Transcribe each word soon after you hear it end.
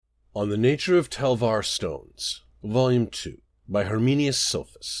On the Nature of Telvar Stones, Volume 2, by Herminius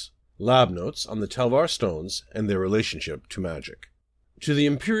Sophus. Lab Notes on the Telvar Stones and their relationship to magic. To the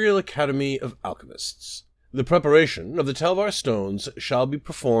Imperial Academy of Alchemists. The preparation of the Telvar Stones shall be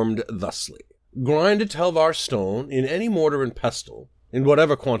performed thusly. Grind a Telvar stone in any mortar and pestle, in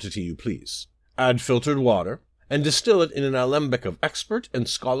whatever quantity you please. Add filtered water, and distill it in an alembic of expert and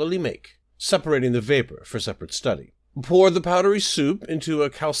scholarly make, separating the vapor for separate study. Pour the powdery soup into a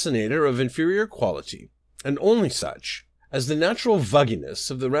calcinator of inferior quality, and only such, as the natural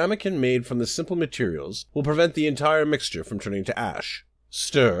vugginess of the ramekin made from the simple materials will prevent the entire mixture from turning to ash.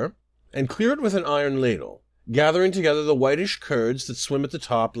 Stir, and clear it with an iron ladle, gathering together the whitish curds that swim at the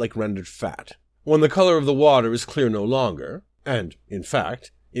top like rendered fat. When the color of the water is clear no longer, and, in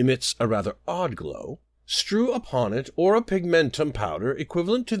fact, emits a rather odd glow, strew upon it or a pigmentum powder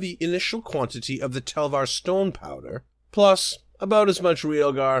equivalent to the initial quantity of the Telvar stone powder, plus about as much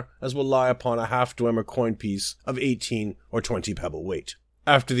realgar as will lie upon a half-dwemer coin piece of 18 or 20 pebble weight.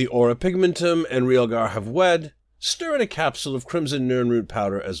 After the aura pigmentum and realgar have wed, stir in a capsule of crimson nirnroot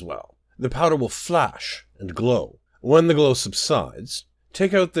powder as well. The powder will flash and glow. When the glow subsides,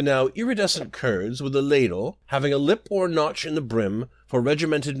 take out the now iridescent curds with a ladle having a lip or notch in the brim for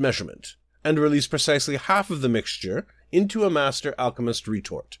regimented measurement, and release precisely half of the mixture into a master alchemist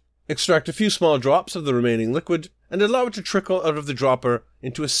retort. Extract a few small drops of the remaining liquid, and allow it to trickle out of the dropper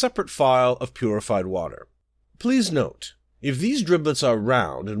into a separate phial of purified water. Please note, if these driblets are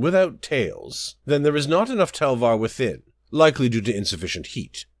round and without tails, then there is not enough Telvar within, likely due to insufficient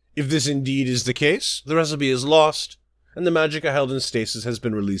heat. If this indeed is the case, the recipe is lost, and the magicka held in stasis has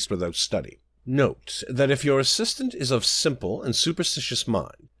been released without study. Note that if your assistant is of simple and superstitious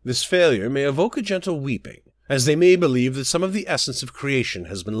mind, this failure may evoke a gentle weeping, as they may believe that some of the essence of creation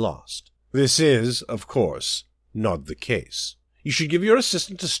has been lost. This is, of course, not the case. You should give your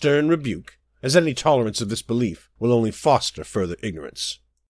assistant a stern rebuke, as any tolerance of this belief will only foster further ignorance.